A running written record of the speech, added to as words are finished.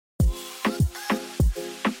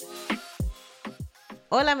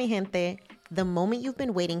Hola, mi gente. The moment you've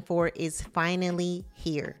been waiting for is finally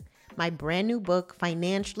here. My brand new book,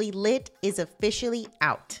 Financially Lit, is officially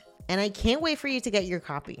out. And I can't wait for you to get your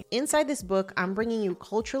copy. Inside this book, I'm bringing you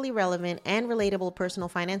culturally relevant and relatable personal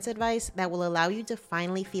finance advice that will allow you to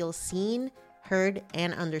finally feel seen, heard,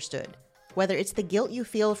 and understood. Whether it's the guilt you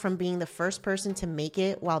feel from being the first person to make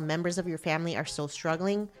it while members of your family are still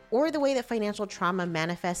struggling, or the way that financial trauma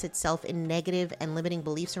manifests itself in negative and limiting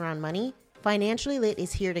beliefs around money, Financially Lit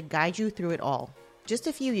is here to guide you through it all. Just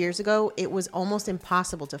a few years ago, it was almost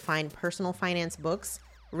impossible to find personal finance books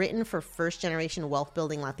written for first-generation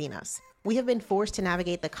wealth-building Latinas. We have been forced to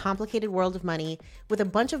navigate the complicated world of money with a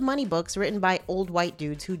bunch of money books written by old white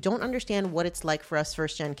dudes who don't understand what it's like for us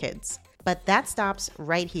first-gen kids. But that stops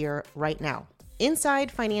right here, right now.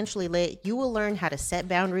 Inside Financially Lit, you will learn how to set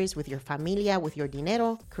boundaries with your familia, with your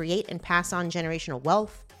dinero, create and pass on generational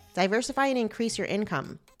wealth, diversify and increase your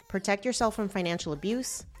income, protect yourself from financial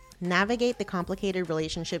abuse, navigate the complicated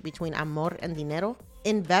relationship between amor and dinero,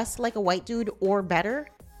 invest like a white dude or better,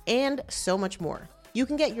 and so much more. You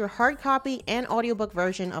can get your hard copy and audiobook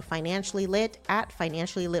version of Financially Lit at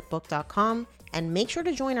financiallylitbook.com, and make sure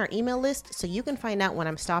to join our email list so you can find out when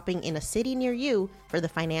I'm stopping in a city near you for the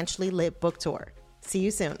Financially Lit book tour. See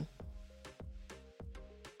you soon.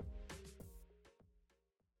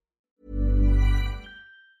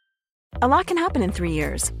 A lot can happen in 3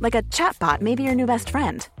 years, like a chatbot may be your new best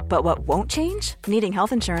friend. But what won't change? Needing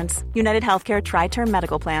health insurance. United Healthcare Tri-Term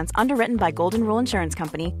Medical Plans, underwritten by Golden Rule Insurance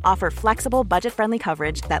Company, offer flexible, budget-friendly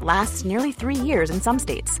coverage that lasts nearly 3 years in some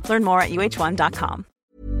states. Learn more at uh1.com.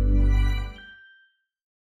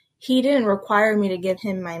 He didn't require me to give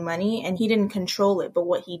him my money, and he didn't control it. But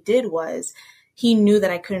what he did was he knew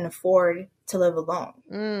that I couldn't afford to live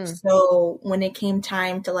alone. So when it came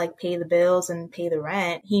time to pay the bills and pay the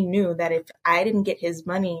rent, he knew that if I didn't get his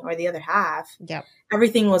money or the other half,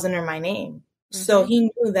 everything was under my name. So he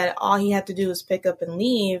knew that all he had to do was pick up and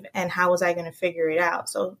leave, and how was I going to figure it out?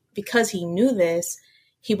 So because he knew this,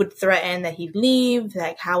 he would threaten that he'd leave,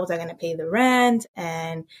 how was I going to pay the rent?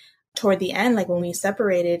 And toward the end, when we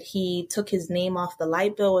separated, he took his name off the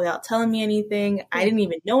light bill without telling me anything. I didn't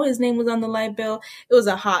even know his name was on the light bill. It was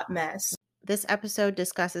a hot mess. This episode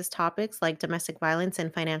discusses topics like domestic violence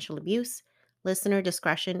and financial abuse. Listener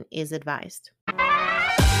discretion is advised.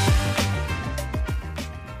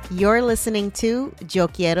 You're listening to Yo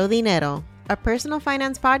Quiero Dinero, a personal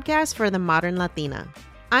finance podcast for the modern Latina.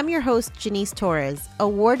 I'm your host, Janice Torres,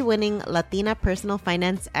 award-winning Latina personal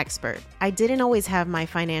finance expert. I didn't always have my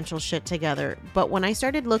financial shit together, but when I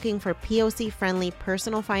started looking for POC-friendly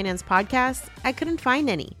personal finance podcasts, I couldn't find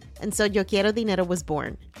any. And so Yo Quiero Dinero was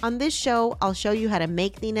born. On this show, I'll show you how to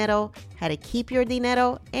make dinero, how to keep your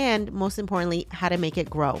dinero, and most importantly, how to make it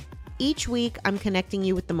grow. Each week, I'm connecting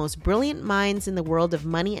you with the most brilliant minds in the world of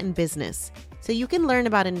money and business, so you can learn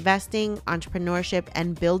about investing, entrepreneurship,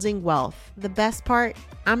 and building wealth. The best part,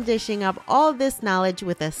 I'm dishing up all this knowledge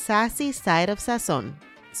with a sassy side of sazon.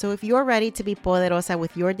 So if you're ready to be poderosa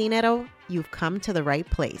with your dinero, you've come to the right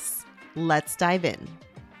place. Let's dive in.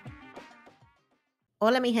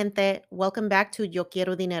 Hola, mi gente. Welcome back to Yo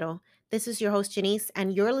Quiero Dinero. This is your host, Janice,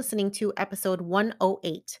 and you're listening to episode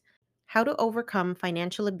 108, How to Overcome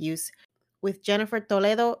Financial Abuse, with Jennifer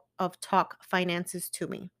Toledo of Talk Finances to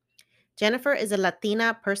Me. Jennifer is a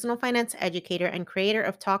Latina personal finance educator and creator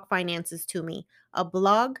of Talk Finances to Me, a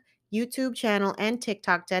blog, YouTube channel, and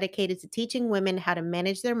TikTok dedicated to teaching women how to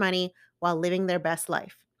manage their money while living their best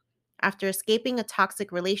life. After escaping a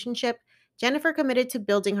toxic relationship, Jennifer committed to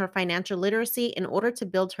building her financial literacy in order to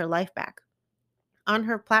build her life back. On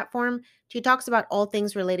her platform, she talks about all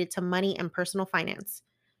things related to money and personal finance.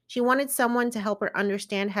 She wanted someone to help her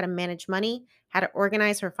understand how to manage money, how to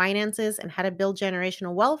organize her finances, and how to build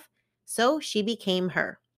generational wealth, so she became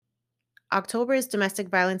her. October is Domestic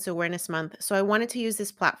Violence Awareness Month, so I wanted to use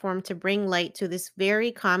this platform to bring light to this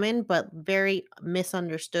very common but very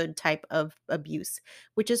misunderstood type of abuse,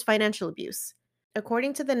 which is financial abuse.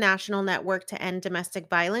 According to the National Network to End Domestic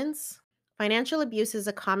Violence, financial abuse is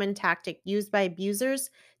a common tactic used by abusers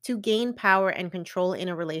to gain power and control in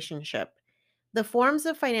a relationship. The forms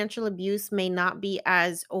of financial abuse may not be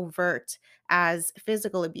as overt as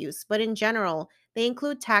physical abuse, but in general, they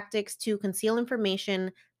include tactics to conceal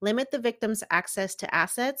information, limit the victim's access to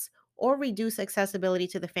assets, or reduce accessibility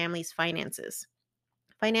to the family's finances.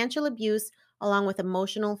 Financial abuse, along with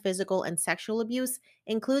emotional, physical, and sexual abuse,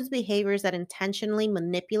 includes behaviors that intentionally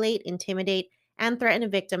manipulate, intimidate, and threaten a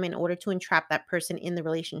victim in order to entrap that person in the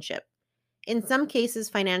relationship. In some cases,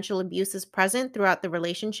 financial abuse is present throughout the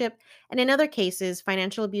relationship, and in other cases,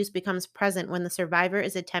 financial abuse becomes present when the survivor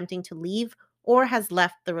is attempting to leave or has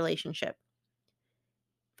left the relationship.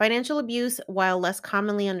 Financial abuse, while less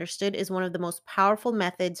commonly understood, is one of the most powerful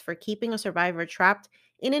methods for keeping a survivor trapped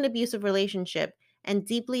in an abusive relationship and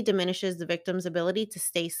deeply diminishes the victim's ability to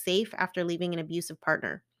stay safe after leaving an abusive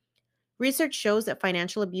partner. Research shows that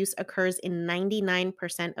financial abuse occurs in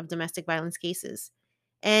 99% of domestic violence cases,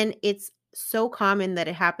 and it's so common that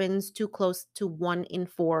it happens too close to 1 in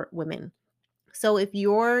 4 women. So if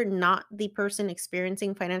you're not the person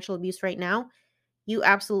experiencing financial abuse right now, you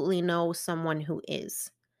absolutely know someone who is.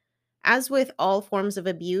 As with all forms of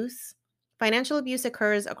abuse, financial abuse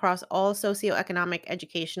occurs across all socioeconomic,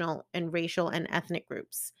 educational, and racial and ethnic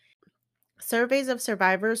groups. Surveys of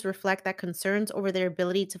survivors reflect that concerns over their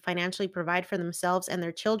ability to financially provide for themselves and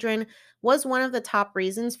their children was one of the top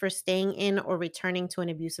reasons for staying in or returning to an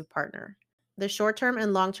abusive partner. The short-term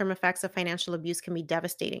and long-term effects of financial abuse can be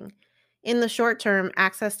devastating. In the short term,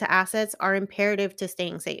 access to assets are imperative to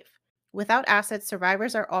staying safe. Without assets,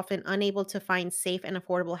 survivors are often unable to find safe and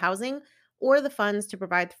affordable housing or the funds to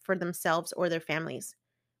provide for themselves or their families.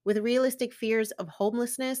 With realistic fears of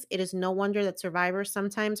homelessness, it is no wonder that survivors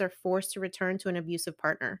sometimes are forced to return to an abusive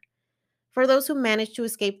partner. For those who manage to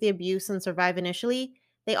escape the abuse and survive initially,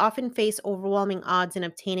 they often face overwhelming odds in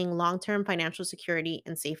obtaining long-term financial security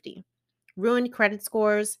and safety. Ruined credit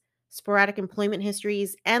scores, sporadic employment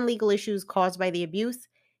histories, and legal issues caused by the abuse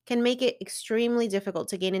can make it extremely difficult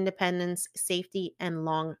to gain independence, safety, and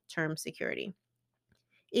long-term security.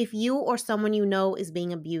 If you or someone you know is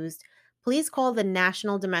being abused, please call the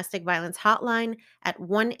National Domestic Violence Hotline at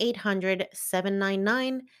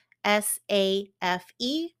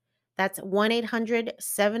 1-800-799-SAFE. That's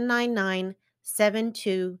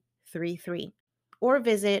 1-800-799-7233. Or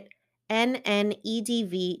visit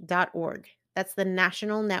nnedv.org. That's the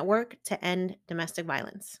National Network to End Domestic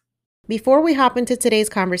Violence. Before we hop into today's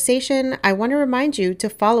conversation, I want to remind you to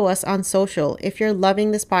follow us on social. If you're loving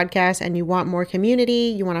this podcast and you want more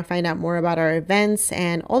community, you want to find out more about our events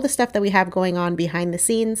and all the stuff that we have going on behind the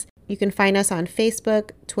scenes, you can find us on Facebook,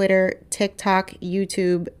 Twitter, TikTok,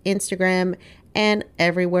 YouTube, Instagram, and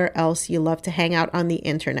everywhere else you love to hang out on the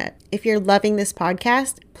internet. If you're loving this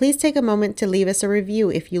podcast, please take a moment to leave us a review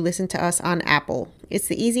if you listen to us on Apple. It's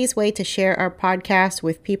the easiest way to share our podcast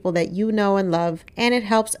with people that you know and love, and it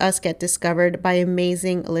helps us get discovered by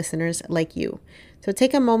amazing listeners like you. So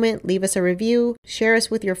take a moment, leave us a review, share us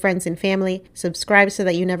with your friends and family, subscribe so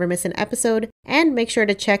that you never miss an episode, and make sure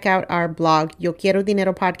to check out our blog,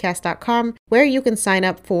 YoQuieroDineroPodcast.com, where you can sign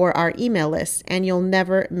up for our email list and you'll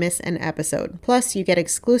never miss an episode. Plus, you get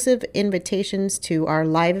exclusive invitations to our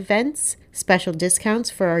live events, special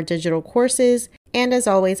discounts for our digital courses, and as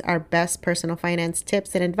always, our best personal finance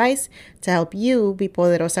tips and advice to help you be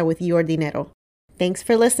poderosa with your dinero. Thanks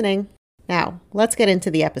for listening. Now, let's get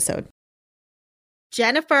into the episode.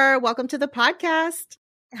 Jennifer, welcome to the podcast.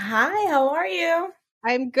 Hi, how are you?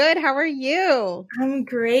 I'm good. How are you? I'm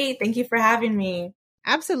great. Thank you for having me.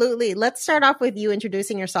 Absolutely. Let's start off with you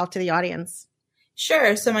introducing yourself to the audience.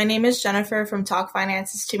 Sure. So my name is Jennifer from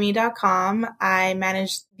TalkFinancesToMe.com. I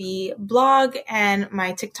manage the blog and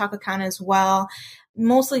my TikTok account as well,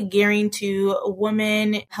 mostly gearing to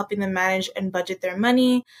women, helping them manage and budget their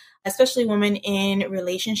money, especially women in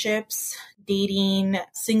relationships, dating,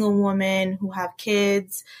 single women who have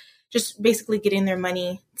kids, just basically getting their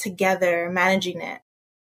money together, managing it.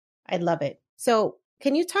 I love it. So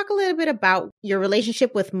can you talk a little bit about your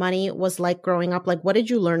relationship with money was like growing up? Like, what did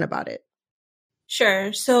you learn about it?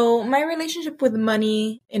 Sure. So my relationship with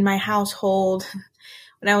money in my household,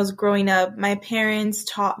 when I was growing up, my parents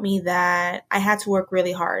taught me that I had to work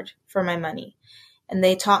really hard for my money. And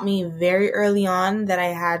they taught me very early on that I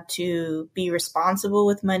had to be responsible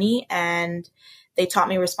with money, and they taught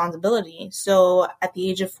me responsibility. So at the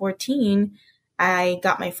age of 14, I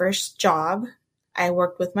got my first job. I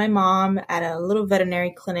worked with my mom at a little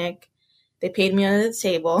veterinary clinic. They paid me under the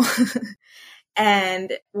table.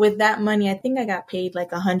 And with that money, I think I got paid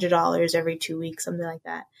like $100 every 2 weeks, something like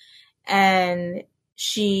that. And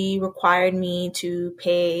she required me to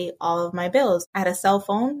pay all of my bills. I had a cell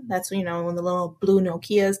phone. That's, when the little blue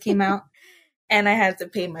Nokias came out. And I had to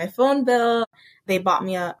pay my phone bill. They bought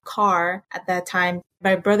me a car at that time.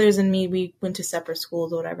 My brothers and me, we went to separate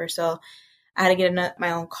schools or whatever. So I had to get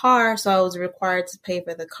my own car. So I was required to pay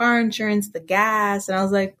for the car insurance, the gas. And I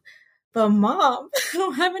was like, but Mom, I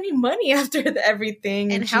don't have any money after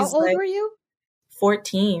everything. And how old were you?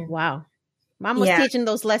 14. Wow. Mom was teaching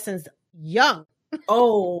those lessons young.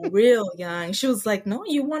 Oh, real young. She was like, no,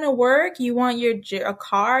 you want to work, you want a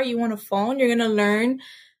car, you want a phone, you're going to learn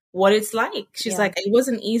what it's like. She's like, it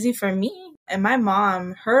wasn't easy for me. And my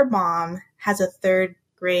mom, her mom has a 3rd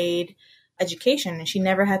grade education and she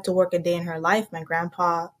never had to work a day in her life. My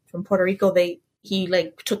grandpa from Puerto Rico, they he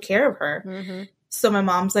like took care of her. Mm-hmm. So my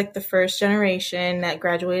mom's like the first generation that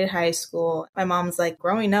graduated high school. My mom's like,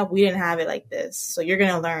 growing up, we didn't have it like this. So you're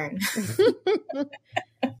going to learn.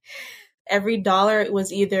 Every dollar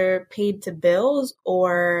was either paid to bills,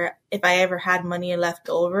 or if I ever had money left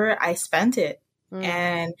over, I spent it. Mm.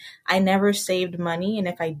 And I never saved money. And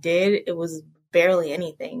if I did, it was barely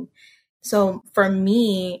anything. So for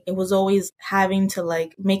me, it was always having to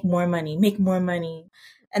like make more money.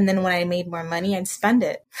 And then when I made more money, I'd spend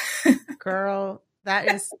it. Girl,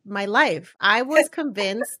 that is my life. I was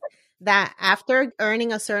convinced that after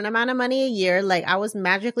earning a certain amount of money a year, like I was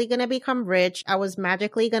magically going to become rich. I was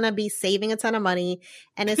magically going to be saving a ton of money.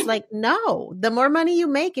 And it's like, no, the more money you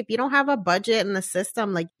make, if you don't have a budget and a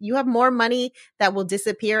system, like you have more money that will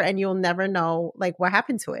disappear and you'll never know like what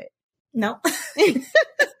happened to it. No.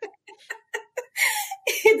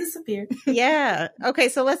 It disappeared. Yeah. Okay.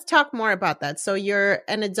 So let's talk more about that. So you're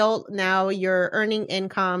an adult now, you're earning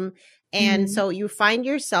income. And so you find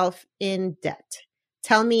yourself in debt.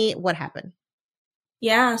 Tell me what happened.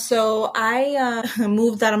 Yeah. So I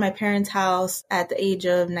moved out of my parents' house at the age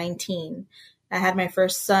of 19. I had my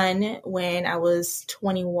first son when I was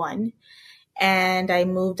 21, and I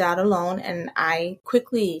moved out alone, and I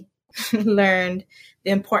quickly learned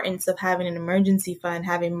the importance of having an emergency fund,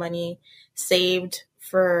 having money saved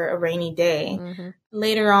for a rainy day. Mm-hmm.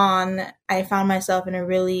 Later on, I found myself in a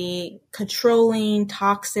really controlling,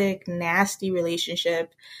 toxic, nasty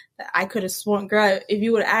relationship that I could have sworn, girl, if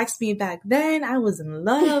you would have asked me back then, I was in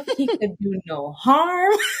love. He could do no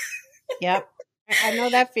harm. Yep. I know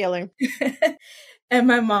that feeling. And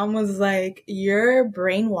my mom was like, you're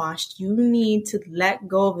brainwashed. You need to let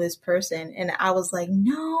go of this person. And I was like,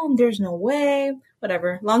 no, there's no way.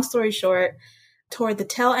 Whatever. Long story short, toward the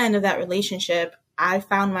tail end of that relationship, I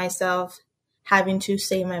found myself having to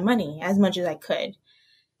save my money as much as I could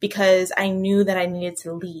because I knew that I needed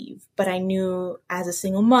to leave. But I knew as a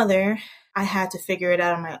single mother, I had to figure it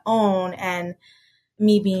out on my own. And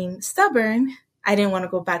me being stubborn, I didn't want to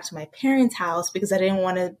go back to my parents' house because I didn't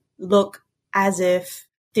want to look as if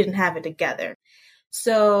didn't have it together.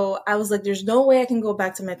 So I was like, there's no way I can go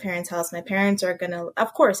back to my parents' house. My parents are going to,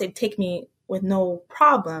 of course, they'd take me with no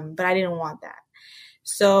problem, but I didn't want that.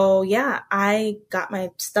 So yeah, I got my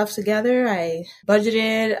stuff together. I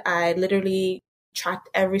budgeted. I literally tracked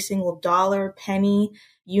every single dollar, penny,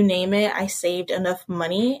 you name it. I saved enough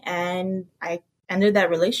money and I ended that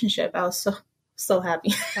relationship. I was so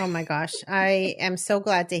happy. Oh my gosh. I am so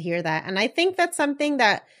glad to hear that. And I think that's something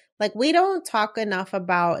that like we don't talk enough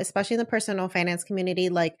about, especially in the personal finance community.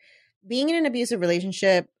 Like being in an abusive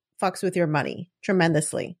relationship fucks with your money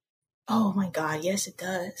tremendously. Oh my God. Yes, it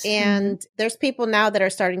does. And there's people now that are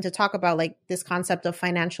starting to talk about like this concept of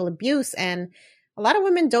financial abuse. And a lot of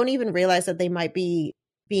women don't even realize that they might be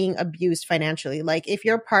being abused financially. Like if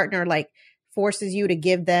your partner like forces you to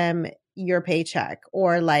give them your paycheck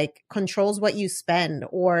or like controls what you spend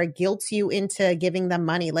or guilts you into giving them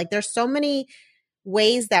money. Like there's so many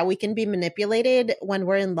ways that we can be manipulated when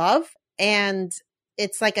we're in love. And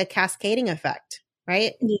it's like a cascading effect,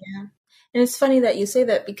 right? Yeah. And it's funny that you say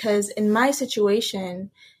that because in my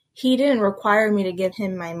situation, he didn't require me to give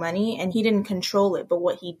him my money and he didn't control it. But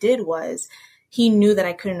what he did was he knew that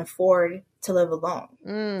I couldn't afford to live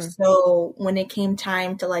alone. So when it came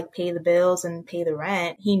time to like pay the bills and pay the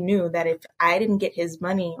rent, he knew that if I didn't get his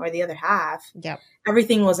money or the other half,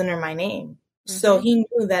 everything was under my name. So he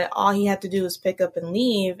knew that all he had to do was pick up and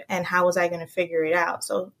leave. And how was I going to figure it out?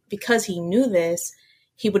 So because he knew this,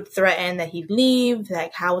 he would threaten that he'd leave,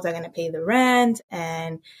 like, how was I going to pay the rent?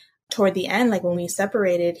 And toward the end, like when we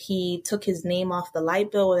separated, he took his name off the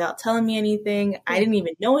light bill without telling me anything. I didn't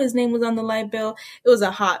even know his name was on the light bill. It was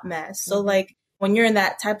a hot mess. So like when you're in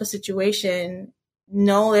that type of situation,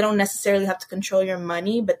 no, they don't necessarily have to control your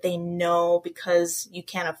money, but they know because you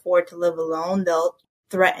can't afford to live alone, they'll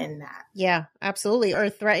threaten that. Yeah, absolutely. Or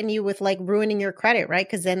threaten you with like ruining your credit, right?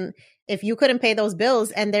 Because then if you couldn't pay those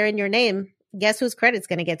bills and they're in your name, guess whose credit's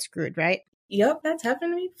going to get screwed, right? Yep, that's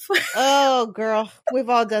happened to me before. Oh, girl, we've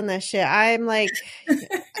all done that shit. I'm like,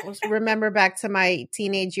 I remember back to my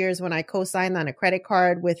teenage years when I co-signed on a credit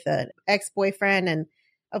card with an ex-boyfriend. And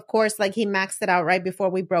of course, like he maxed it out right before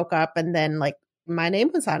we broke up. And then like my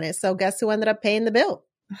name was on it. So guess who ended up paying the bill?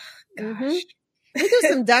 Gosh. We do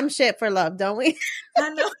some dumb shit for love, don't we? I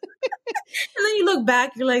know. And then you look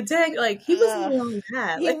back, you're like, dang, like he wasn't the one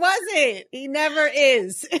path. He wasn't. He never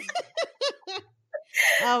is.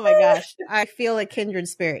 Oh my gosh. I feel a kindred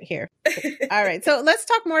spirit here. All right. So let's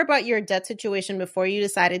talk more about your debt situation before you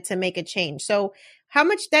decided to make a change. So how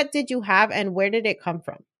much debt did you have and where did it come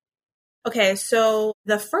from? Okay, so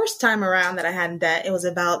the first time around that I had debt, it was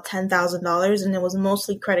about $10,000 and it was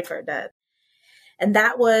mostly credit card debt. And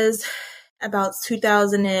that was about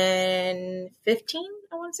 2015,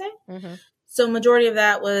 I want to say. Mm-hmm. So majority of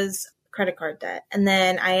that was credit card debt. And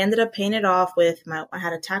then I ended up paying it off with I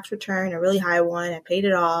had a tax return, a really high one. I paid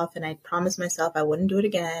it off and I promised myself I wouldn't do it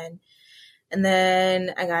again. And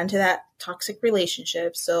then I got into that toxic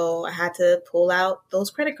relationship. So I had to pull out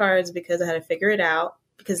those credit cards because I had to figure it out,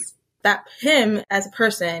 because him as a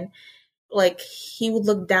person, like, he would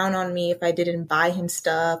look down on me if I didn't buy him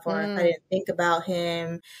stuff or if I didn't think about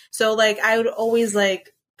him. So like I would always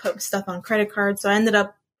like put stuff on credit cards. So I ended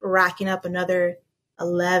up racking up another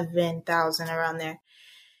 11,000 around there.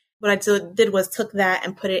 What I did was took that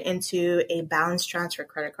and put it into a balance transfer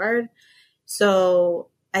credit card. So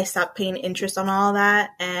I stopped paying interest on all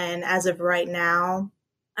that. And as of right now,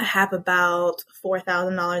 I have about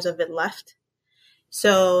 $4,000 of it left.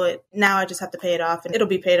 So now I just have to pay it off, and it'll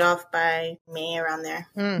be paid off by May, around there,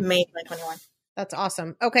 May 2021. That's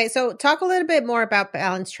awesome. Okay, so talk a little bit more about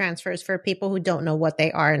balance transfers for people who don't know what they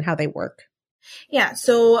are and how they work. Yeah,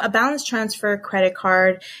 so a balance transfer credit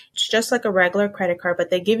card, it's just like a regular credit card,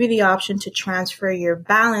 but they give you the option to transfer your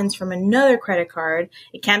balance from another credit card.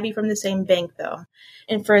 It can't be from the same bank though.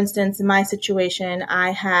 And for instance, in my situation,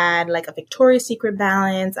 I had like a Victoria's Secret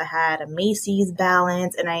balance, I had a Macy's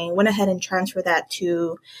balance, and I went ahead and transferred that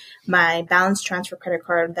to my balance transfer credit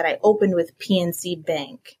card that I opened with PNC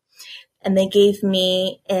Bank. And they gave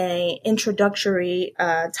me a introductory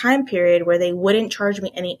time period where they wouldn't charge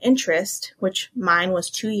me any interest, which mine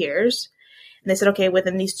was 2 years. And they said, okay,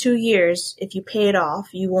 within these 2 years, if you pay it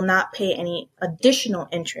off, you will not pay any additional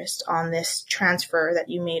interest on this transfer that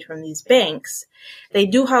you made from these banks. They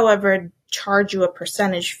do, however, charge you a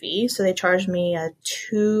percentage fee. So they charged me a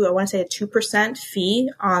 2%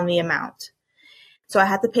 fee on the amount. So I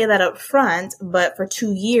had to pay that up front, but for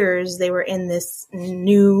 2 years, they were in this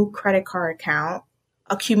new credit card account,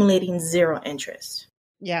 accumulating zero interest.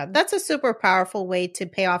 Yeah, that's a super powerful way to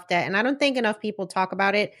pay off debt. And I don't think enough people talk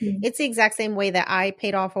about it. Mm-hmm. It's the exact same way that I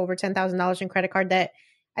paid off over $10,000 in credit card debt.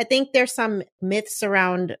 I think there's some myths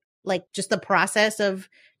around like just the process of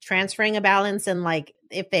transferring a balance and like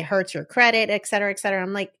if it hurts your credit, et cetera, et cetera.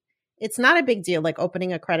 I'm like, it's not a big deal, like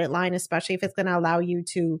opening a credit line, especially if it's going to allow you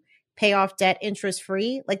to pay off debt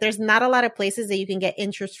interest-free. Like there's not a lot of places that you can get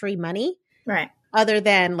interest-free money. Right. Other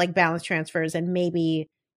than like balance transfers and maybe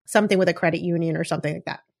something with a credit union or something like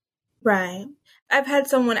that. Right. I've had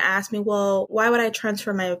someone ask me, well, why would I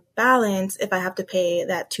transfer my balance if I have to pay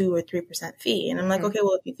that 2 or 3% fee? And I'm like, okay,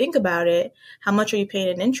 well, if you think about it, how much are you paying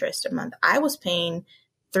in interest a month? I was paying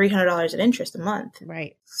 $300 in interest a month.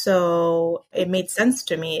 Right. So it made sense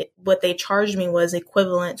to me. What they charged me was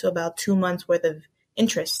equivalent to about 2 months worth of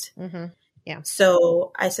interest. Mm-hmm. Yeah.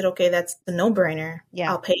 So I said, okay, that's the no-brainer.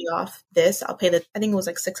 Yeah. I'll pay off this. I'll pay I think it was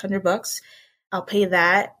like $600. I'll pay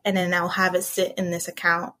that. And then I'll have it sit in this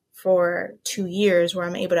account for 2 years where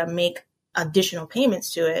I'm able to make additional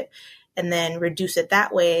payments to it and then reduce it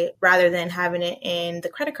that way rather than having it in the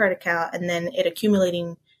credit card account and then it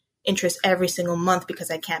accumulating interest every single month because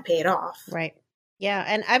I can't pay it off. Right. Yeah.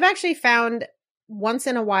 And I've actually found once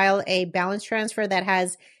in a while a balance transfer that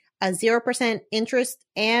has a 0% interest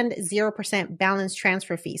and 0% balance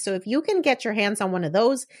transfer fee. So if you can get your hands on one of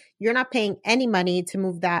those, you're not paying any money to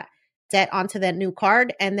move that debt onto that new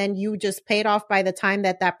card. And then you just pay it off by the time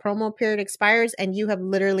that promo period expires. And you have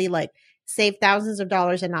literally like saved thousands of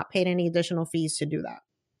dollars and not paid any additional fees to do that.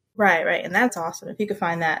 Right, right. And that's awesome. If you could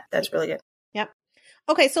find that, that's really good. Yep.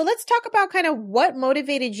 Okay, so let's talk about kind of what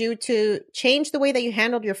motivated you to change the way that you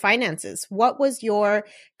handled your finances. What was your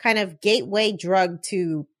kind of gateway drug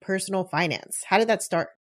to personal finance? How did that start?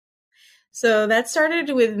 So that started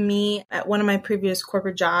with me at one of my previous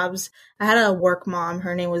corporate jobs. I had a work mom.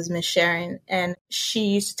 Her name was Miss Sharon, and she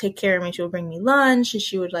used to take care of me. She would bring me lunch, and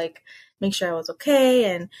she would like make sure I was okay.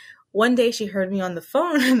 And one day she heard me on the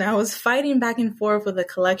phone, and I was fighting back and forth with a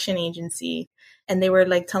collection agency. And they were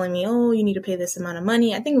like telling me, oh, you need to pay this amount of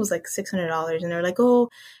money. I think it was like $600. And they're like, oh,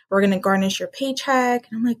 we're going to garnish your paycheck.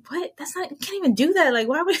 And I'm like, what? You can't even do that. Like,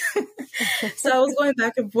 why would So I was going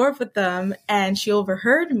back and forth with them and she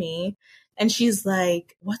overheard me and she's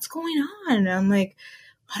like, what's going on? And I'm like,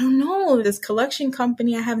 I don't know. This collection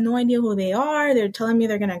company, I have no idea who they are. They're telling me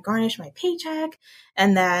they're going to garnish my paycheck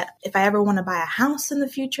and that if I ever want to buy a house in the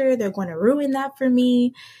future, they're going to ruin that for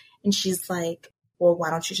me. And she's like, well,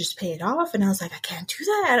 why don't you just pay it off? And I was like, I can't do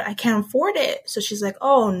that. I can't afford it. So she's like,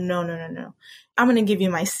 oh, no. I'm going to give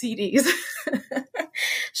you my CDs.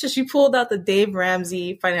 So she pulled out the Dave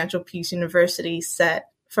Ramsey Financial Peace University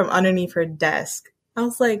set from underneath her desk. I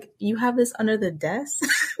was like, you have this under the desk?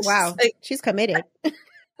 Wow. Like, she's committed.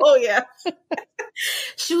 oh, yeah.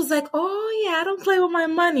 She was like, oh, yeah, I don't play with my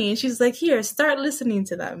money. And she's like, here, start listening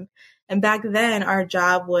to them. And back then, our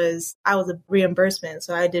job was, I was a reimbursement.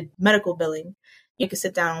 So I did medical billing. You could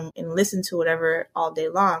sit down and listen to whatever all day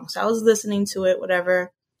long. So I was listening to it,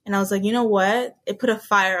 whatever. And I was like, you know what? It put a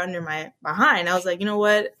fire under my behind. I was like, you know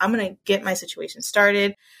what? I'm going to get my situation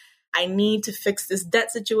started. I need to fix this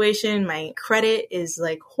debt situation. My credit is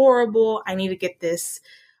like horrible. I need to get this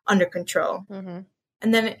under control. Mm-hmm.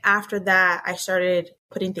 And then after that, I started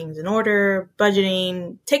putting things in order,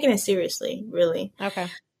 budgeting, taking it seriously, really. Okay.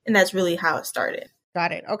 And that's really how it started.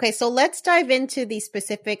 Got it. Okay. So let's dive into the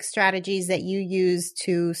specific strategies that you use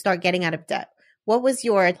to start getting out of debt. What was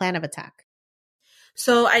your plan of attack?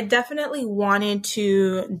 So I definitely wanted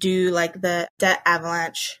to do like the debt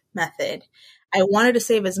avalanche method. I wanted to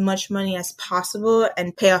save as much money as possible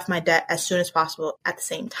and pay off my debt as soon as possible at the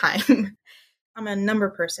same time. I'm a number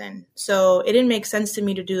person. So it didn't make sense to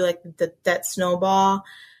me to do like the debt snowball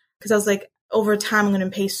because I was like, over time, I'm going to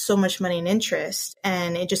pay so much money in interest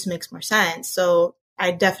and it just makes more sense. So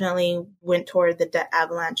I definitely went toward the debt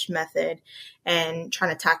avalanche method and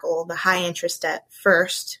trying to tackle the high interest debt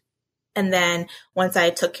first. And then once I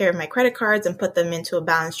took care of my credit cards and put them into a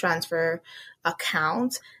balance transfer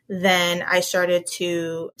account, then I started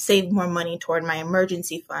to save more money toward my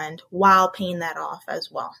emergency fund while paying that off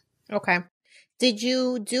as well. Okay. Did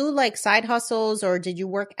you do like side hustles or did you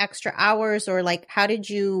work extra hours or like how did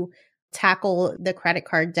you tackle the credit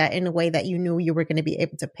card debt in a way that you knew you were going to be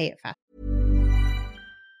able to pay it fast?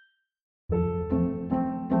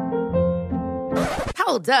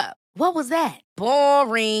 Hold up. What was that?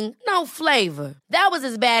 Boring. No flavor. That was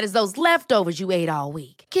as bad as those leftovers you ate all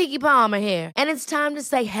week. Keke Palmer here. And it's time to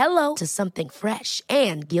say hello to something fresh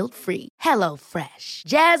and guilt-free. HelloFresh.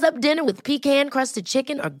 Jazz up dinner with pecan-crusted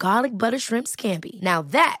chicken or garlic butter shrimp scampi. Now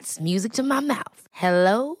that's music to my mouth.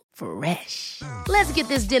 HelloFresh. Let's get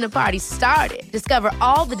this dinner party started. Discover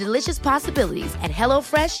all the delicious possibilities at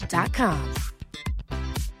HelloFresh.com.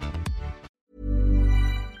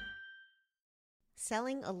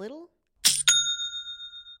 Selling a little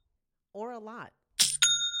or a lot?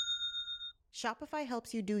 Shopify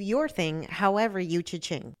helps you do your thing however you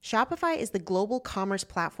cha-ching. Shopify is the global commerce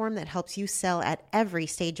platform that helps you sell at every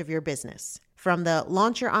stage of your business. From the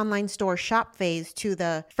launch your online store shop phase to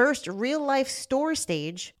the first real life store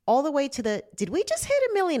stage, all the way to the did we just hit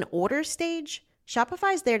 1 million orders stage?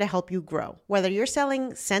 Shopify is there to help you grow. Whether you're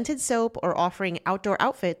selling scented soap or offering outdoor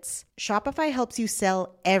outfits, Shopify helps you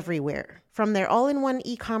sell everywhere. From their all-in-one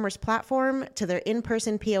e-commerce platform to their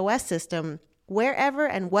in-person POS system, wherever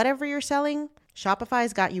and whatever you're selling,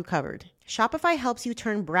 Shopify's got you covered. Shopify helps you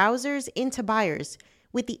turn browsers into buyers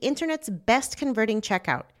with the internet's best converting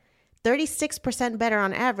checkout, 36% better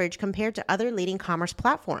on average compared to other leading commerce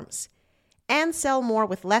platforms. And sell more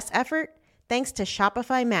with less effort thanks to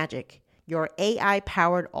Shopify Magic, your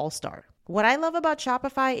AI-powered all-star. What I love about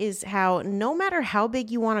Shopify is how no matter how big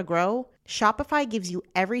you want to grow, Shopify gives you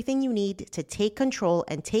everything you need to take control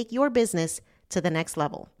and take your business to the next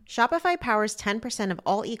level. Shopify powers 10% of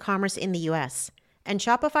all e-commerce in the US, and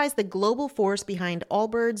Shopify is the global force behind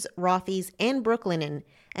Allbirds, Rothy's, and Brooklinen,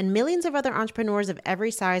 and millions of other entrepreneurs of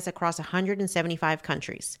every size across 175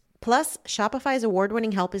 countries. Plus, Shopify's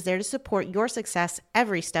award-winning help is there to support your success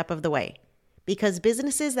every step of the way. Because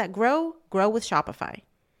businesses that grow, grow with Shopify.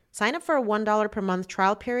 Sign up for a $1 per month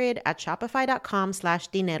trial period at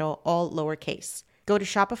shopify.com/dinero, all lowercase. Go to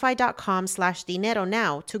shopify.com/dinero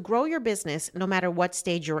now to grow your business no matter what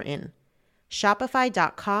stage you're in.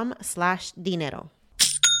 Shopify.com/dinero.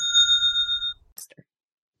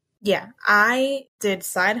 Yeah, I did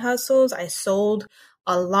side hustles. I sold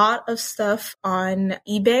a lot of stuff on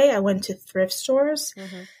eBay. I went to thrift stores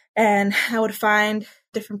and I would find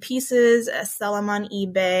different pieces, sell them on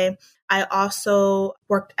eBay. I also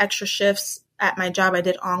worked extra shifts at my job. I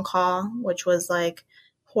did on-call, which was like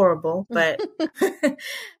horrible, but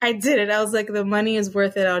I did it. I was like, the money is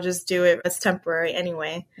worth it. I'll just do it. It's temporary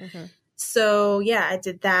anyway. So yeah, I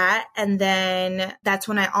did that. And then that's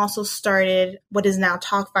when I also started what is now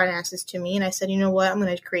Talk Finances to me. And I said, you know what? I'm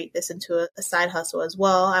going to create this into a side hustle as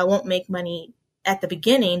well. I won't make money at the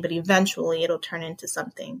beginning, but eventually it'll turn into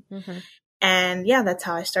something. And yeah, that's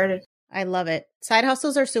how I started. I love it. Side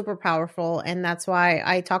hustles are super powerful. And that's why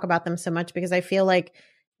I talk about them so much, because I feel like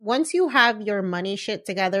once you have your money shit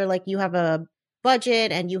together, like you have a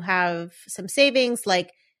budget and you have some savings,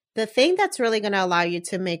 like the thing that's really going to allow you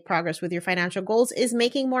to make progress with your financial goals is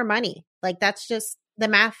making more money. Like that's just the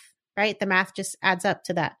math, right? The math just adds up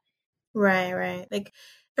to that. Right. Like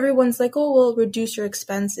everyone's like, oh, well, reduce your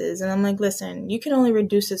expenses. And I'm like, listen, you can only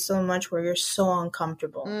reduce it so much where you're so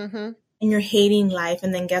uncomfortable and you're hating life.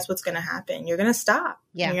 And then guess what's going to happen? You're going to stop.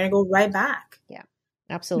 Yeah. And you're going to go right back. Yeah,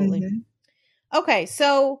 absolutely. Okay.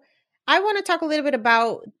 So I want to talk a little bit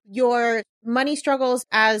about your money struggles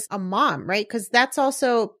as a mom, right? Because that's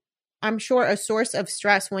also, I'm sure, a source of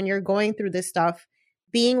stress when you're going through this stuff,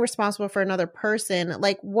 being responsible for another person.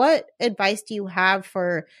 Like, what advice do you have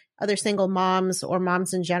for other single moms or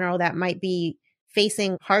moms in general that might be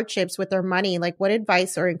facing hardships with their money? Like, what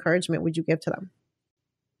advice or encouragement would you give to them?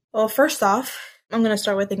 Well, first off, I'm going to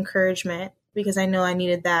start with encouragement because I know I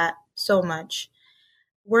needed that so much.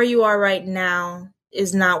 Where you are right now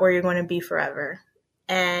is not where you're going to be forever.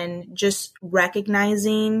 And just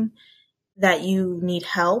recognizing that you need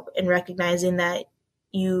help and recognizing that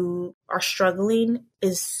you are struggling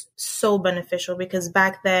is so beneficial, because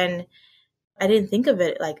back then I didn't think of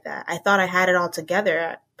it like that. I thought I had it all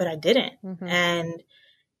together, but I didn't. And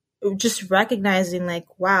just recognizing like,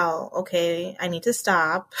 wow, okay, I need to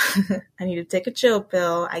stop. I need to take a chill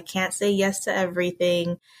pill. I can't say yes to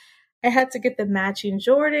everything. I had to get the matching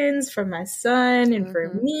Jordans for my son and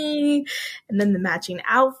for me, and then the matching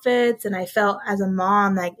outfits. And I felt as a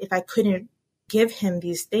mom, like if I couldn't give him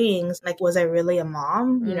these things, like, was I really a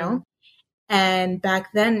mom, you know? And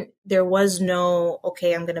back then there was no,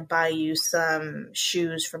 okay, I'm going to buy you some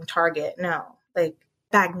shoes from Target. No, like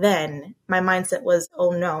back then my mindset was,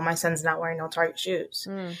 oh no, my son's not wearing no Target shoes.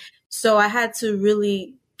 So I had to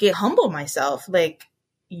really humble myself. Like,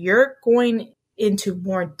 you're going into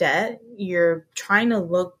more debt. You're trying to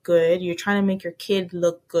look good. You're trying to make your kid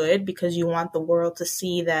look good because you want the world to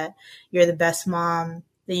see that you're the best mom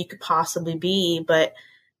that you could possibly be. But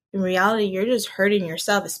in reality, you're just hurting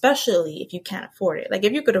yourself, especially if you can't afford it. Like,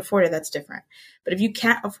 if you could afford it, that's different. But if you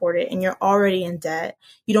can't afford it and you're already in debt,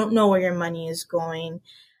 you don't know where your money is going.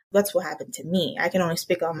 That's what happened to me. I can only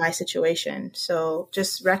speak on my situation. So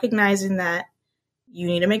just recognizing that you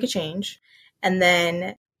need to make a change, and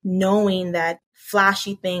then knowing that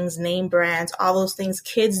flashy things, name brands, all those things,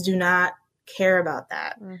 kids do not care about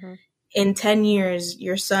that. In 10 years,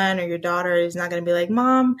 your son or your daughter is not going to be like,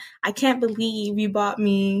 Mom, I can't believe you bought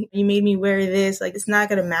me, you made me wear this. Like, it's not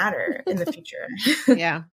going to matter in the future.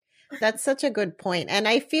 Yeah, that's such a good point. And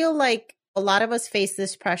I feel like a lot of us face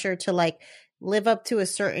this pressure to like live up to a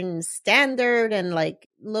certain standard and like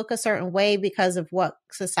look a certain way because of what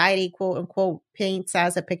society, quote unquote, paints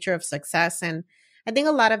as a picture of success. And I think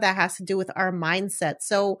a lot of that has to do with our mindset.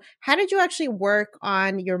 So how did you actually work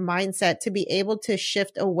on your mindset to be able to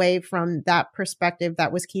shift away from that perspective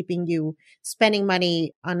that was keeping you spending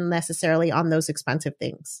money unnecessarily on those expensive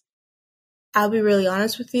things? I'll be really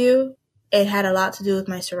honest with you. It had a lot to do with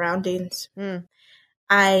my surroundings.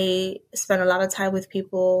 I spent a lot of time with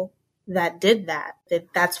people that did that.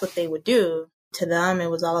 That's what they would do. To them,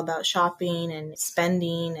 it was all about shopping and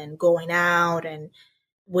spending and going out and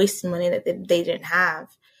wasting money that they didn't have.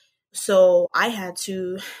 So I had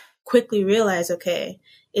to quickly realize, okay,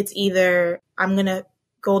 it's either I'm going to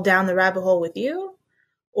go down the rabbit hole with you,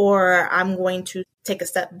 or I'm going to take a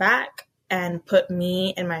step back and put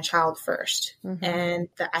me and my child first. And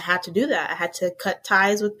I had to do that. I had to cut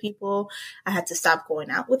ties with people. I had to stop going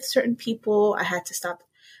out with certain people. I had to stop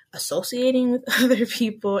associating with other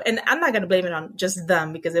people. And I'm not going to blame it on just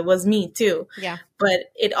them, because it was me too. Yeah.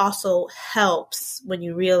 But it also helps when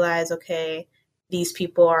you realize, okay, these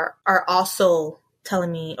people are also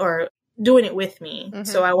telling me or doing it with me.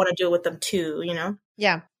 So I want to do it with them too, you know?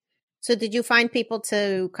 Yeah. So did you find people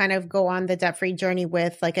to kind of go on the debt-free journey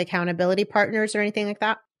with, like accountability partners or anything like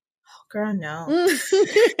that? Oh, girl, no.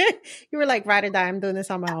 You were like, ride or die, I'm doing this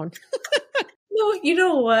on my own. No, you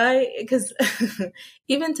know why? Because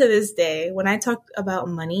even to this day, when I talk about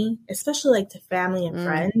money, especially like to family and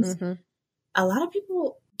friends, a lot of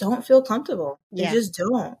people don't feel comfortable. They just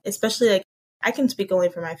don't. Especially like, I can speak only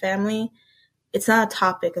for my family. It's not a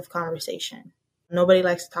topic of conversation. Nobody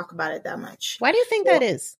likes to talk about it that much. Why do you think that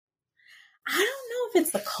is? I don't know if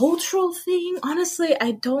it's the cultural thing. Honestly,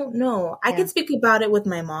 I don't know. I can speak about it with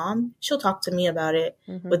my mom. She'll talk to me about it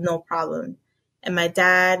with no problem. And my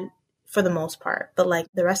dad, for the most part. But like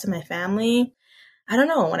the rest of my family, I don't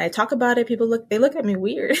know. When I talk about it, people look at me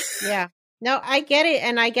weird. Yeah. No, I get it.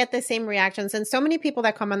 And I get the same reactions. And so many people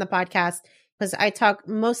that come on the podcast, because I talk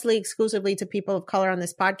mostly exclusively to people of color on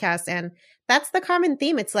this podcast. And that's the common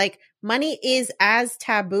theme. It's like money is as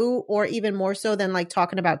taboo or even more so than like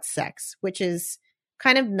talking about sex, which is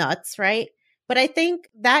kind of nuts, right? But I think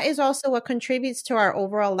that is also what contributes to our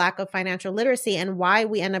overall lack of financial literacy and why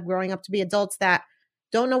we end up growing up to be adults that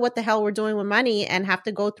don't know what the hell we're doing with money and have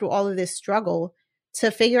to go through all of this struggle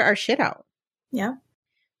to figure our shit out. Yeah.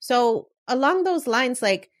 So along those lines,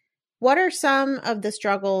 like, what are some of the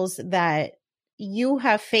struggles that you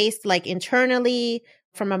have faced, like, internally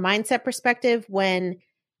from a mindset perspective when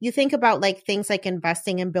you think about like things like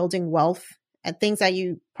investing and building wealth and things that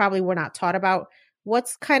you probably were not taught about?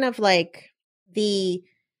 What's kind of like the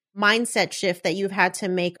mindset shift that you've had to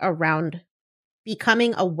make around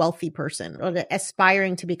becoming a wealthy person or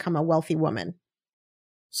aspiring to become a wealthy woman?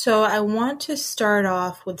 So I want to start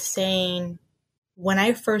off with saying when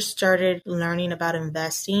I first started learning about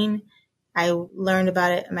investing, I learned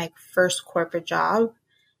about it in my first corporate job,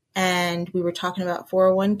 and we were talking about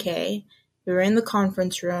 401k. We were in the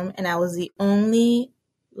conference room, and I was the only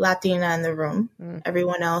Latina in the room.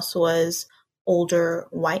 Everyone else was older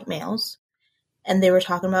white males, and they were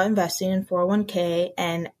talking about investing in 401k,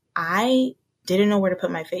 and I didn't know where to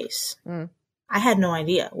put my face. I had no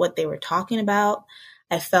idea what they were talking about.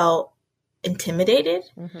 I felt intimidated.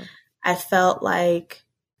 I felt like,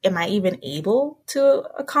 am I even able to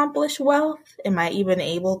accomplish wealth? Am I even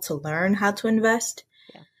able to learn how to invest?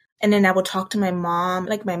 Yeah. And then I would talk to my mom,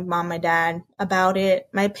 like my mom, my dad about it.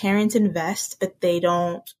 My parents invest, but they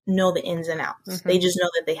don't know the ins and outs. They just know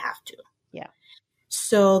that they have to. Yeah.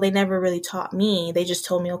 So they never really taught me. They just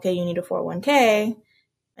told me, okay, you need a 401k.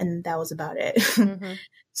 And that was about it.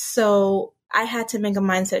 So I had to make a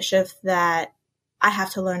mindset shift that I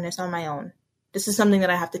have to learn this on my own. This is something that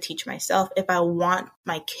I have to teach myself if I want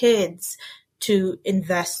my kids to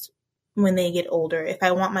invest when they get older. If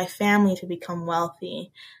I want my family to become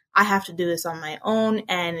wealthy, I have to do this on my own.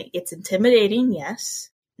 And it's intimidating,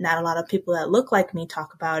 yes. Not a lot of people that look like me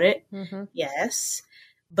talk about it, yes.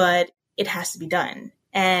 But it has to be done.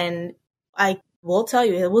 And I will tell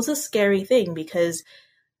you, it was a scary thing because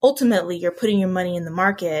ultimately you're putting your money in the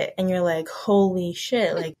market and you're like, holy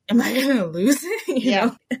shit, like, am I going to lose it? You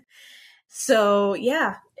know? So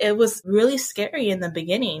yeah, it was really scary in the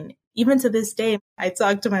beginning. Even to this day, I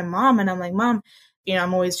talk to my mom and I'm like, Mom, you know,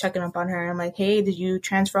 I'm always checking up on her. I'm like, hey, did you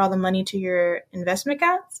transfer all the money to your investment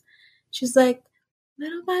accounts? She's like,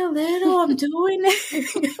 little by little, I'm doing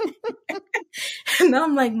it. And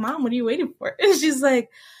I'm like, Mom, what are you waiting for? And she's like,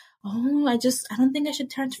 oh, I don't think I should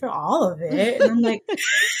transfer all of it. And I'm like,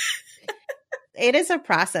 it is a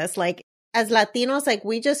process. Like, as Latinos, like,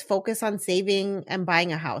 we just focus on saving and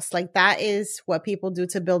buying a house. Like, that is what people do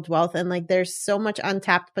to build wealth. And like, there's so much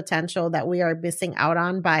untapped potential that we are missing out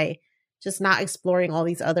on by just not exploring all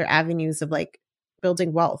these other avenues of like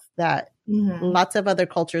building wealth that lots of other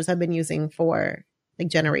cultures have been using for like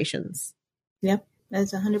generations. Yep,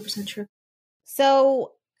 that's 100% true.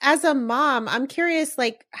 So as a mom, I'm curious,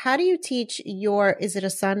 like, how do you teach is it a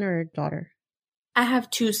son or a daughter? I have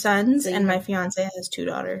 2 sons and my fiance has 2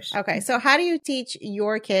 daughters. Okay. So how do you teach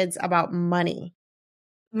your kids about money?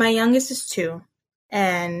 My youngest is 2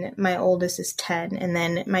 and my oldest is 10. And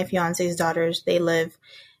then my fiance's daughters, they live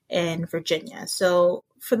in Virginia. So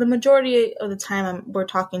for the majority of the time, we're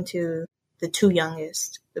talking to the 2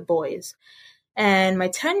 youngest, the boys. And my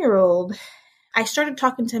 10-year-old, I started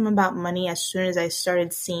talking to him about money as soon as I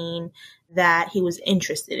started seeing that he was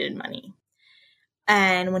interested in money.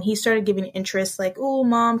 And when he started giving interest, like, oh,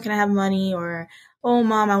 Mom, can I have money? Or, oh,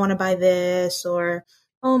 Mom, I want to buy this. Or,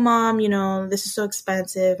 oh, Mom, you know, this is so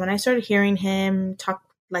expensive. When I started hearing him talk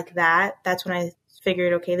like that, that's when I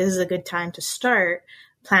figured, okay, this is a good time to start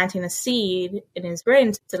planting a seed in his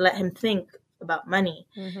brain to let him think about money.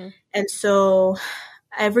 And so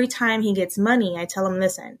every time he gets money, I tell him,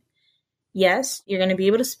 listen, yes, you're going to be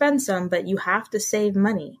able to spend some, but you have to save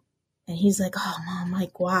money. And he's like, oh, Mom,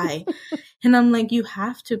 like, why? And I'm like, you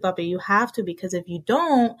have to, Papi, you have to, because if you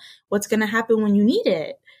don't, what's going to happen when you need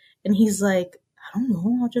it? And he's like, I don't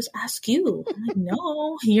know, I'll just ask you. I'm like,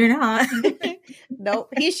 no, you're not.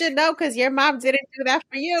 Nope, he should know because your mom didn't do that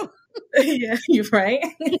for you. Yeah, you're right.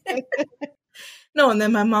 No, and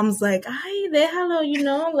then my mom's like, ay, déjalo, you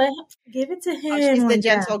know, give it to him. Oh, she's like the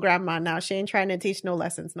gentle grandma now. She ain't trying to teach no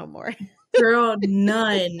lessons no more. Girl,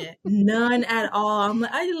 none at all. I'm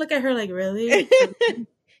like, I look at her like, really?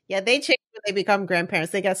 Yeah, they change when they become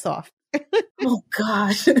grandparents. They get soft. Oh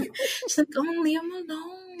gosh. She's like, oh, leave him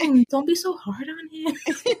alone. Don't be so hard on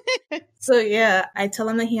him. So yeah, I tell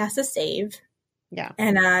him that he has to save. Yeah.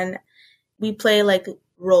 And then we play like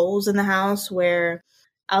roles in the house where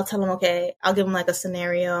I'll tell him, okay, I'll give him like a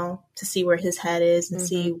scenario to see where his head is and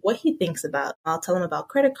see what he thinks about. I'll tell him about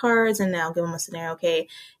credit cards and then I'll give him a scenario. Okay,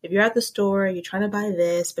 if you're at the store, you're trying to buy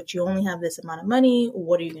this, but you only have this amount of money,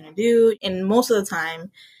 what are you going to do? And most of the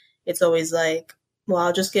time, it's always like, well,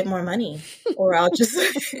 I'll just get more money or I'll just...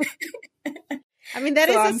 I mean, that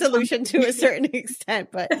is a solution to a certain extent,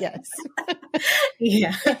 but yes.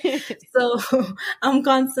 Yeah. So I'm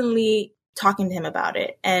constantly talking to him about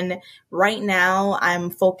it. And right now I'm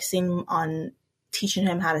focusing on teaching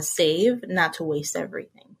him how to save, not to waste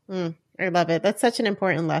everything. I love it. That's such an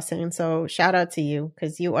important lesson. So shout out to you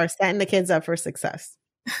because you are setting the kids up for success.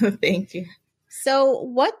 Thank you. So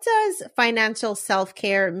what does financial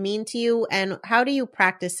self-care mean to you and how do you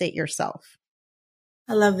practice it yourself?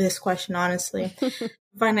 I love this question, honestly.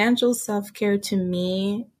 Financial self-care to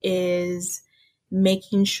me is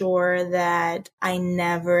making sure that I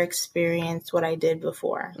never experience what I did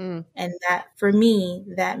before. And that for me,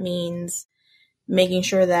 that means making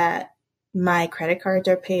sure that my credit cards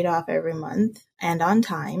are paid off every month and on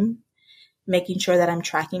time, making sure that I'm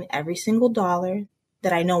tracking every single dollar,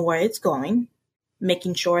 that I know where it's going,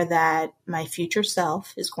 making sure that my future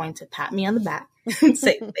self is going to pat me on the back and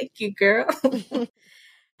say, thank you, girl.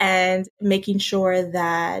 And making sure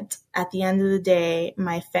that at the end of the day,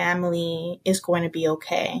 my family is going to be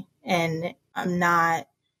okay. And I'm not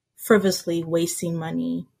frivolously wasting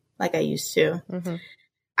money like I used to.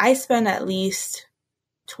 I spend at least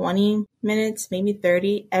 20 minutes, maybe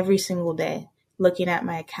 30 every single day, looking at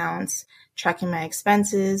my accounts, tracking my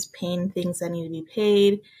expenses, paying things that need to be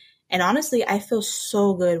paid. And honestly, I feel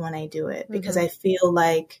so good when I do it because I feel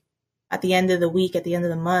like at the end of the week, at the end of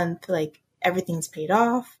the month, like everything's paid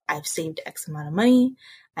off. I've saved X amount of money.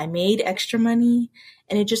 I made extra money.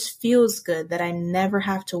 And it just feels good that I never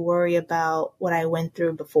have to worry about what I went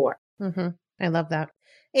through before. I love that.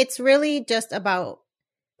 It's really just about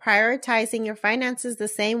prioritizing your finances the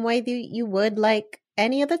same way that you would like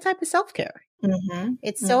any other type of self-care.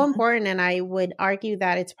 It's so important. And I would argue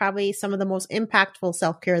that it's probably some of the most impactful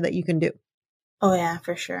self-care that you can do. Oh, yeah,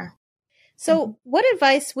 for sure. So what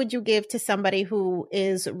advice would you give to somebody who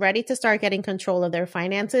is ready to start getting control of their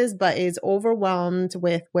finances, but is overwhelmed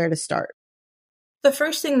with where to start? The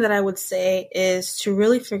first thing that I would say is to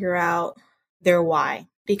really figure out their why,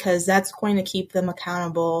 because that's going to keep them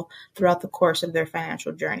accountable throughout the course of their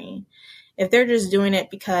financial journey. If they're just doing it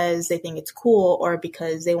because they think it's cool or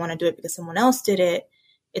because they want to do it because someone else did it,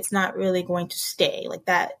 it's not really going to stay like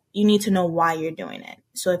that. You need to know why you're doing it.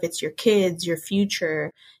 So if it's your kids, your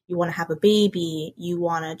future, you want to have a baby, you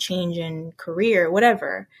want to change in career,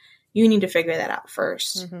 whatever, you need to figure that out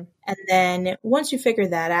first. And then once you figure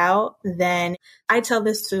that out, then I tell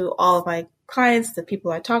this to all of my clients, the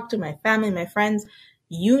people I talk to, my family, my friends,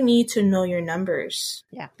 you need to know your numbers.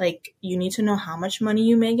 Like you need to know how much money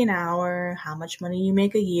you make an hour, how much money you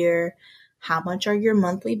make a year, how much are your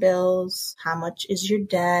monthly bills, how much is your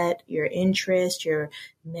debt, your interest, your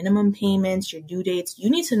minimum payments, your due dates. You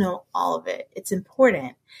need to know all of it. It's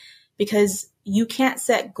important because you can't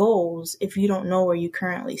set goals if you don't know where you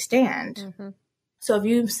currently stand. So if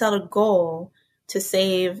you set a goal to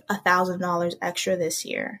save $1,000 extra this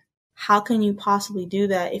year, how can you possibly do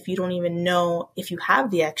that if you don't even know if you have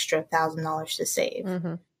the extra $1,000 to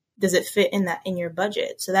save? Does it fit in your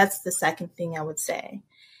budget? So that's the second thing I would say.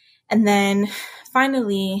 And then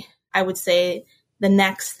finally, I would say the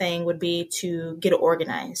next thing would be to get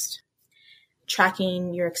organized.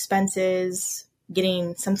 Tracking your expenses,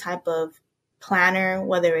 getting some type of planner,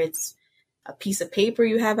 whether it's a piece of paper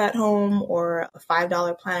you have at home or a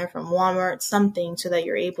 $5 planner from Walmart, something so that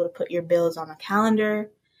you're able to put your bills on a calendar,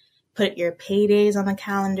 put your paydays on a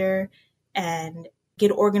calendar, and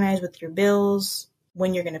get organized with your bills,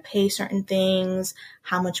 when you're going to pay certain things,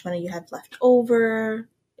 how much money you have left over,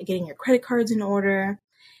 getting your credit cards in order.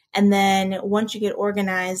 And then once you get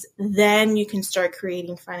organized, then you can start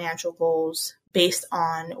creating financial goals based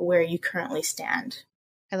on where you currently stand.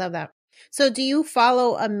 I love that. So do you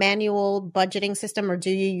follow a manual budgeting system or do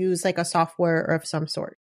you use like a software of some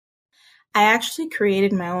sort? I actually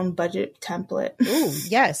created my own budget template. Ooh,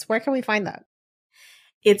 yes. Where can we find that?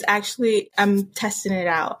 It's actually, I'm testing it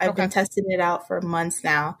out. I've been testing it out for months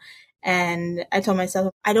now. And I told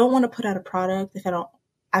myself, I don't want to put out a product if I don't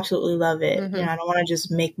absolutely love it. You know, I don't want to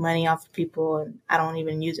just make money off of people and I don't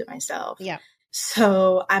even use it myself.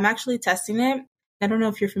 So I'm actually testing it. I don't know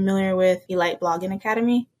if you're familiar with Elite Blogging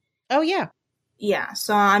Academy. Oh, yeah. Yeah.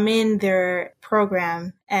 So I'm in their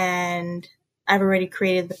program and I've already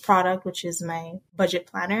created the product, which is my budget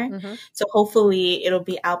planner. So hopefully it'll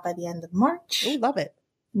be out by the end of March. Ooh, love it.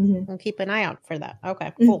 We'll keep an eye out for that.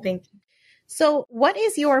 Okay, cool. Thank you. So what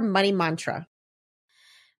is your money mantra?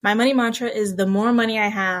 My money mantra is the more money I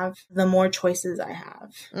have, the more choices I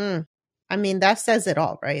have. I mean, that says it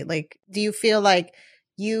all, right? Like, do you feel like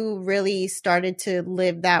you really started to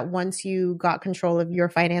live that once you got control of your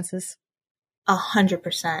finances?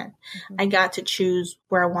 100%. I got to choose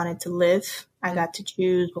where I wanted to live. I got to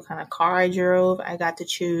choose what kind of car I drove. I got to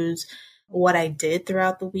choose what I did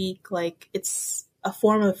throughout the week. Like, it's a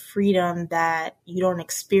form of freedom that you don't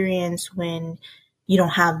experience when you don't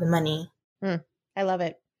have the money. I love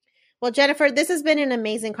it. Well, Jennifer, this has been an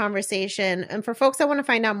amazing conversation. And for folks that want to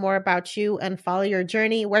find out more about you and follow your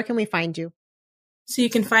journey, where can we find you? So you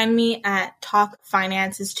can find me at Talk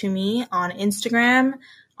Finances to Me on Instagram,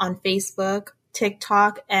 on Facebook,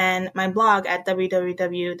 TikTok, and my blog at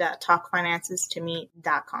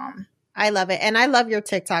www.talkfinancestome.com. I love it. And I love your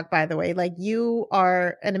TikTok, by the way. Like, you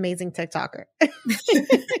are an amazing TikToker.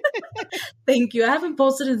 Thank you. I haven't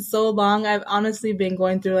posted in so long. I've honestly been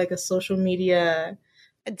going through like a social media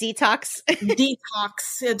detox.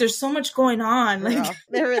 Yeah, there's so much going on. Girl,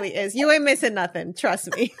 there really is. You ain't missing nothing.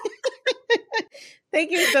 Trust me.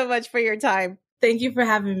 Thank you so much for your time. Thank you for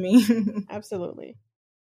having me. Absolutely.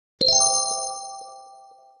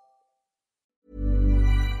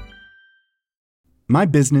 My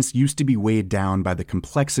business used to be weighed down by the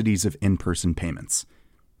complexities of in-person payments.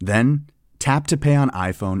 Then, Tap to Pay on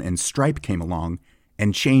iPhone and Stripe came along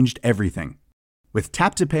and changed everything. With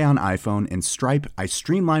Tap to Pay on iPhone and Stripe, I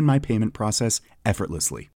streamlined my payment process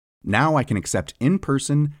effortlessly. Now I can accept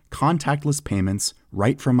in-person, contactless payments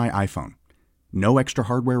right from my iPhone. No extra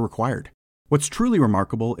hardware required. What's truly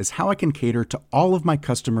remarkable is how I can cater to all of my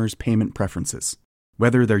customers' payment preferences.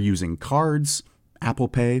 Whether they're using cards, Apple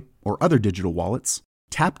Pay, or other digital wallets,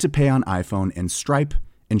 Tap to Pay on iPhone and Stripe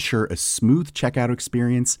ensure a smooth checkout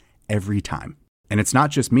experience every time. And it's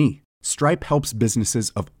not just me. Stripe helps businesses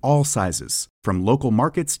of all sizes, from local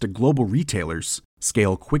markets to global retailers,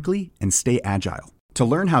 scale quickly and stay agile. To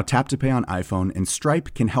learn how Tap to Pay on iPhone and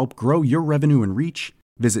Stripe can help grow your revenue and reach,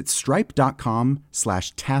 visit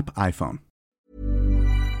stripe.com/tapiphone.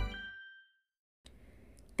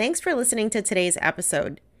 Thanks for listening to today's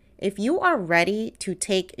episode. If you are ready to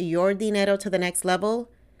take your dinero to the next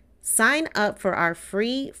level, sign up for our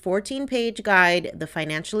free 14-page guide, The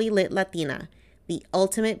Financially Lit Latina, the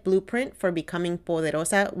ultimate blueprint for becoming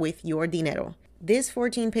poderosa with your dinero. This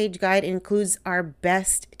 14-page guide includes our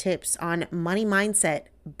best tips on money mindset,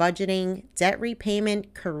 budgeting, debt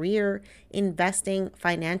repayment, career, investing,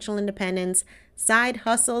 financial independence, side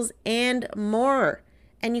hustles, and more.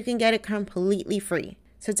 And you can get it completely free.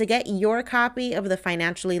 So to get your copy of the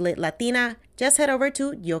Financially Lit Latina, just head over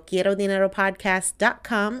to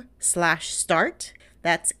yoquierodineropodcast.com/start.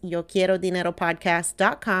 That's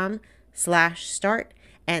yoquierodineropodcast.com/start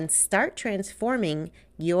and start transforming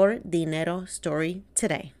your dinero story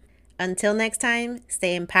today. Until next time,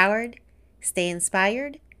 stay empowered, stay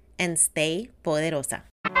inspired, and stay poderosa.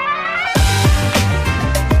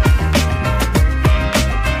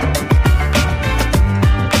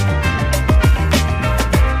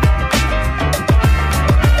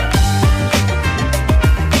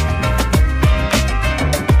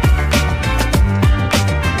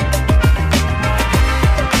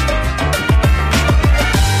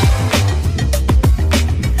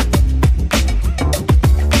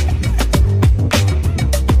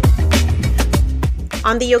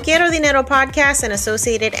 On the Yo Quiero Dinero podcast and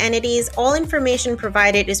associated entities, all information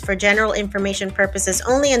provided is for general information purposes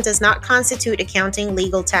only and does not constitute accounting,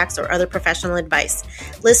 legal, tax, or other professional advice.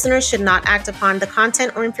 Listeners should not act upon the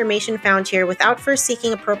content or information found here without first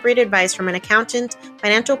seeking appropriate advice from an accountant,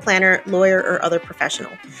 financial planner, lawyer, or other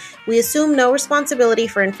professional. We assume no responsibility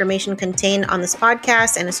for information contained on this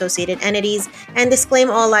podcast and associated entities and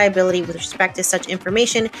disclaim all liability with respect to such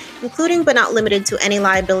information, including but not limited to any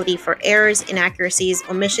liability for errors, inaccuracies,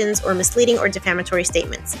 omissions, or misleading or defamatory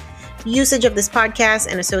statements. Usage of this podcast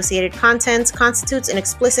and associated content constitutes an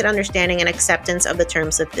explicit understanding and acceptance of the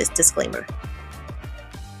terms of this disclaimer.